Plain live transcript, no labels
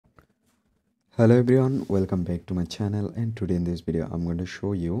Hello everyone, welcome back to my channel, and today in this video I'm going to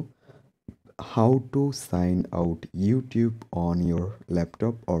show you how to sign out YouTube on your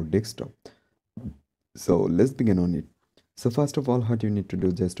laptop or desktop. So let's begin on it. So first of all, what you need to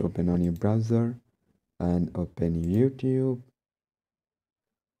do, just open on your browser and open YouTube.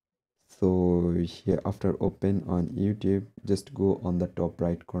 So here, after open on YouTube, just go on the top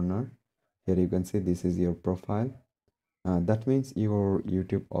right corner. Here you can see this is your profile. That means your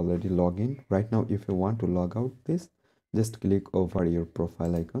YouTube already login. Right now, if you want to log out this, just click over your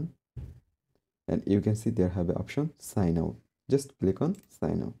profile icon, and you can see there have an option sign out. Just click on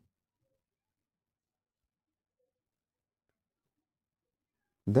sign out.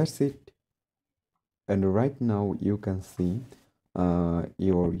 That's it. And right now you can see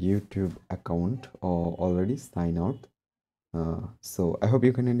your YouTube account already sign out. So I hope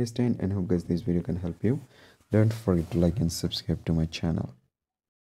you can understand, and hope guys this video can help you. Don't forget to like and subscribe to my channel.